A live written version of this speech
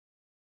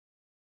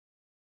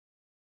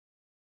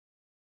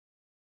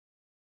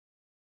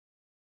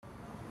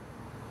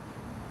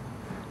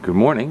Good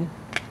morning.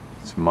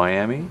 It's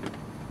Miami.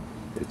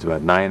 It's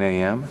about 9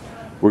 a.m.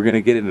 We're going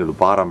to get into the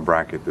bottom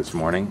bracket this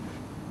morning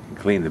and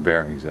clean the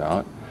bearings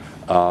out.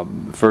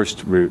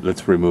 First,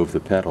 let's remove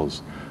the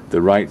pedals.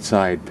 The right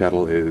side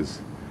pedal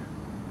is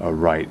a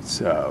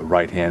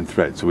right-hand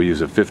thread, so we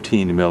use a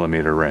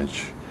 15mm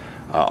wrench.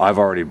 I've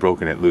already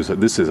broken it loose.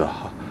 This is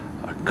a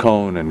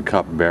cone and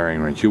cup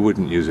bearing wrench. You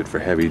wouldn't use it for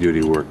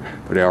heavy-duty work,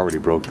 but I already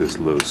broke this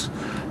loose.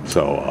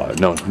 So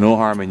no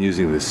harm in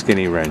using the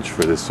skinny wrench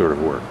for this sort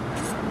of work.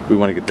 We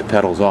want to get the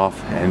pedals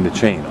off and the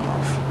chain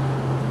off.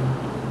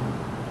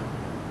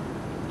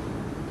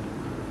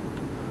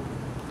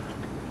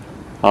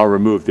 I'll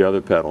remove the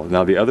other pedal.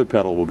 Now the other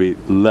pedal will be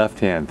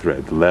left-hand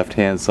thread. The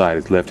left-hand side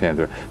is left-hand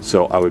thread.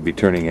 So I would be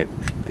turning it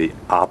the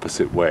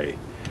opposite way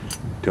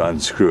to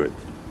unscrew it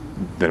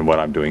than what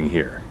I'm doing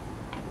here.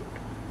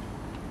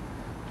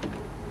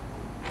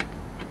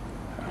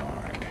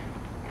 Alright.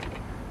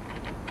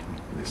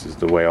 This is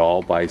the way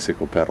all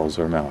bicycle pedals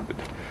are mounted.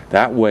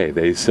 That way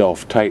they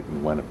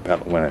self-tighten when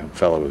a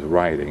fellow is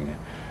riding.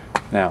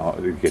 Now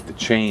to get the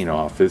chain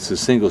off, it's a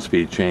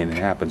single-speed chain. It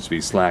happens to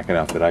be slack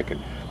enough that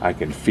I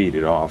can feed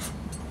it off.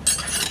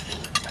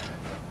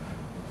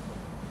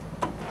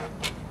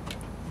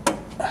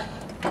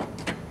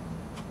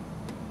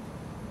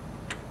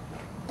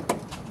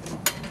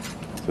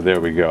 So there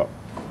we go.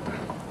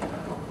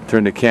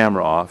 Turn the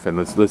camera off, and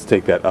let's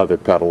take that other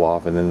pedal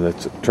off, and then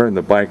let's turn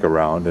the bike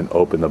around and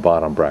open the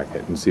bottom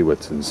bracket and see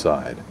what's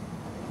inside.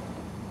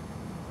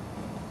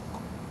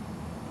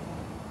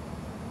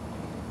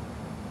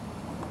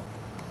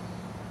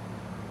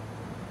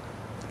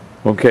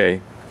 Okay,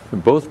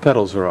 both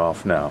pedals are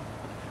off now,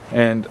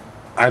 and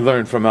I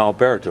learned from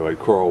Alberto at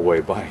Coral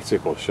Way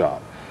Bicycle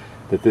Shop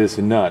that this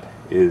nut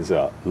is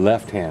a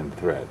left-hand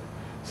thread.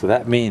 So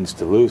that means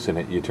to loosen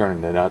it, you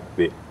turn the nut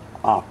the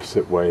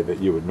opposite way that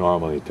you would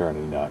normally turn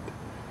a nut.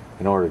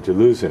 In order to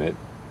loosen it,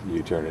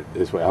 you turn it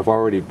this way. I've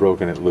already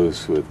broken it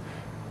loose with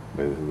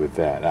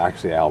that.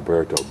 Actually,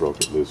 Alberto broke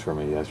it loose for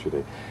me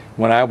yesterday.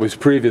 When I was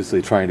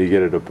previously trying to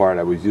get it apart,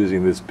 I was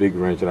using this big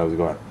wrench and I was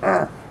going,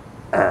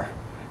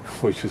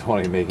 which was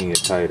only making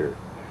it tighter.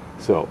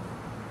 So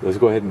let's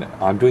go ahead and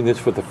I'm doing this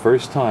for the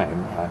first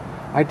time.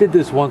 I did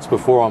this once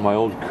before on my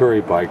old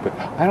Curry bike, but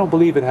I don't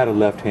believe it had a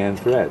left-hand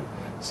thread.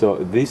 So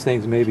these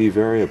things may be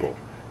variable.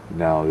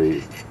 Now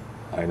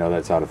I know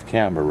that's out of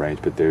camera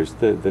range, but there's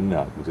the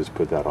nut. We'll just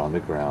put that on the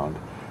ground.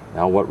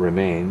 Now what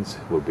remains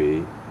will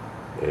be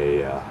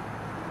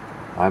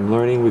I'm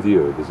learning with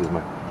you. This is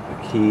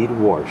a keyed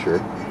washer.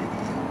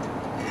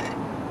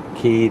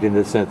 Keyed in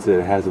the sense that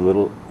it has a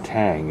little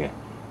tang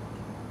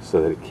so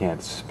that it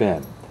can't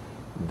spin.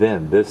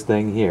 Then this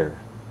thing here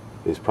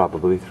is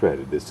probably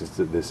threaded. This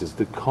is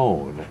the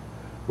cone.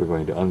 We're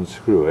going to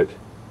unscrew it.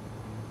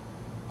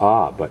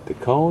 But the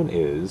cone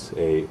is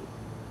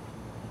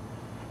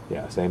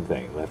same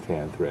thing,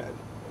 left-hand thread.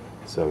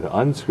 So to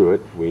unscrew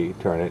it, we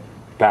turn it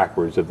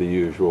backwards of the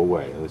usual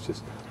way. Let's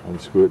just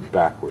unscrew it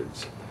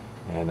backwards.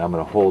 And I'm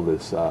going to hold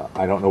this.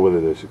 I don't know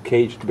whether there's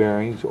caged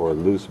bearings or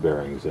loose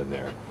bearings in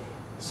there.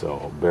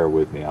 So bear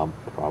with me. I'll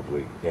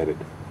probably edit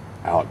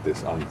out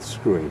this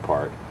unscrewing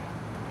part.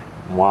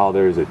 While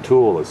there's a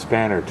tool, a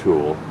spanner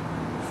tool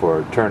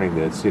for turning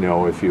this, you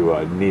know, if you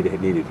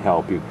needed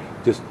help, you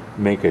just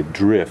make a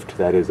drift,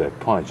 that is a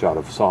punch out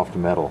of soft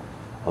metal,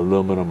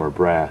 aluminum or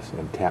brass,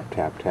 and tap,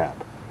 tap,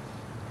 tap.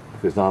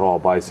 Because not all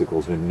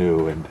bicycles are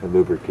new and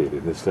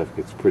lubricated. This stuff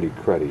gets pretty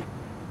cruddy.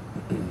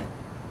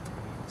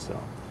 So,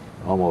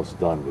 almost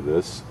done with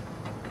this.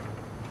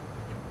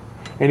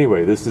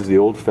 Anyway, this is the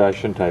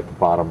old-fashioned type of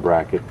bottom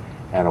bracket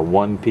and a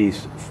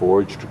one-piece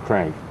forged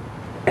crank.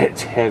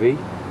 It's heavy,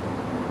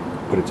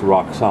 but it's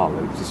rock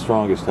solid. It's the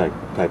strongest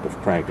type of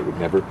crank. It would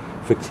never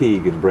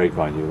fatigue and break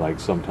on you like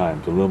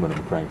sometimes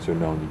aluminum cranks are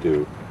known to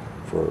do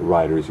for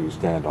riders who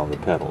stand on the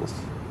pedals.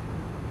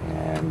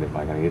 And am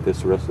I going to get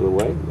this the rest of the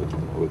way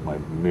with my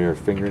mere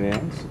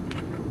fingernails?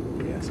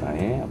 Yes, I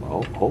am.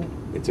 Oh,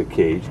 it's a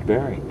caged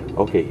bearing.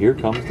 Okay, here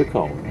comes the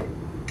cone.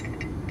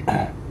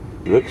 It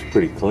looks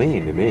pretty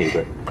clean to me,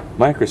 but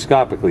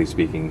microscopically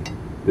speaking,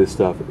 this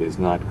stuff is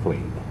not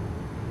clean.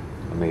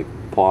 Let me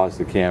pause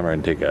the camera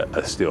and take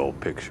a still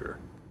picture.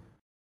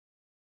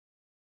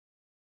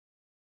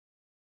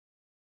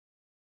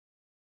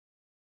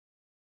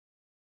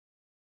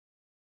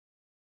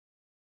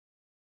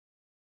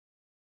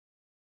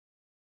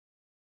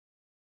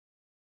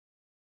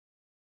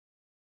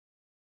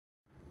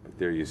 But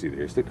there you see,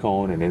 there's the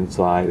cone, and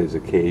inside is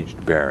a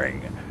caged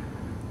bearing.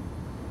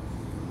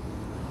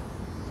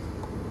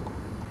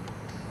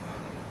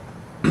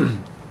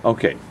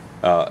 Okay,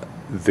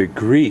 the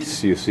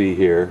grease you see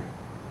here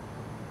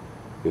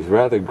is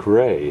rather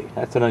gray.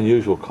 That's an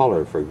unusual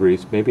color for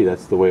grease. Maybe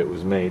that's the way it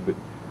was made, but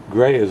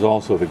gray is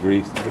also the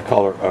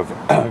color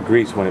of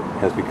grease when it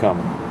has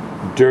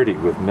become dirty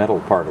with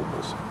metal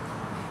particles.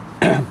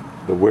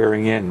 The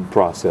wearing in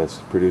process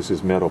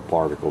produces metal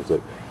particles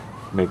that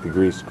make the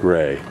grease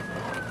gray.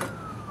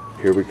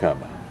 Here we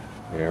come.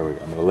 There we go.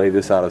 I'm going to lay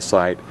this out of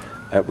sight.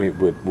 That we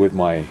would, with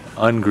my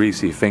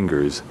ungreasy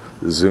fingers,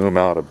 zoom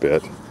out a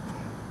bit.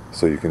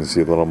 so you can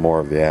see a little more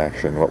of the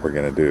action, what we're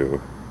going to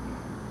do.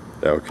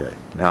 Okay,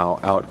 now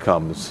out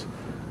comes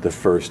the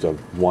first of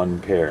one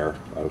pair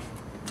of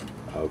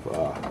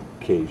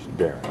caged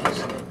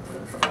bearings.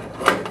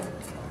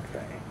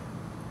 Okay,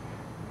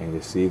 and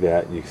you see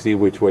that, you see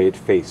which way it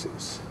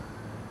faces.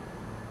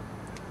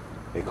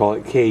 They call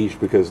it caged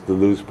because the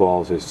loose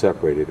balls are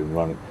separated and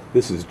running.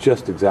 This is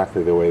just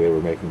exactly the way they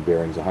were making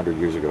bearings 100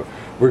 years ago.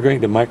 We're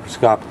going to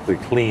microscopically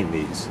clean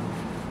these.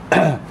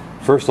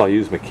 First I'll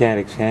use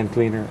mechanics hand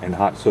cleaner and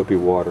hot soapy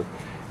water,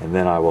 and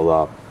then I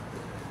will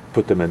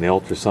put them in the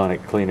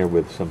ultrasonic cleaner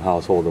with some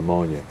household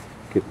ammonia.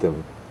 Get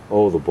them,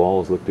 oh, the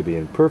balls look to be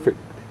in perfect,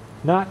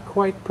 not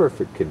quite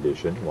perfect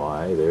condition.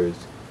 Why? There's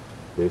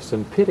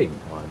some pitting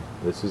on.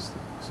 This is,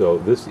 so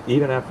this,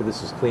 even after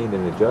this is cleaned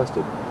and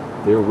adjusted,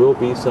 there will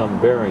be some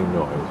bearing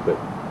noise, but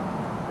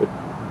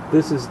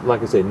this is,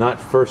 like I say, not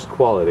first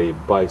quality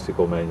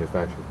bicycle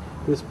manufacturing.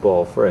 This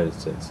ball, for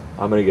instance,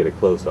 I'm going to get a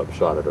close-up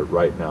shot at it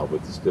right now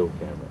with the still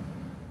camera.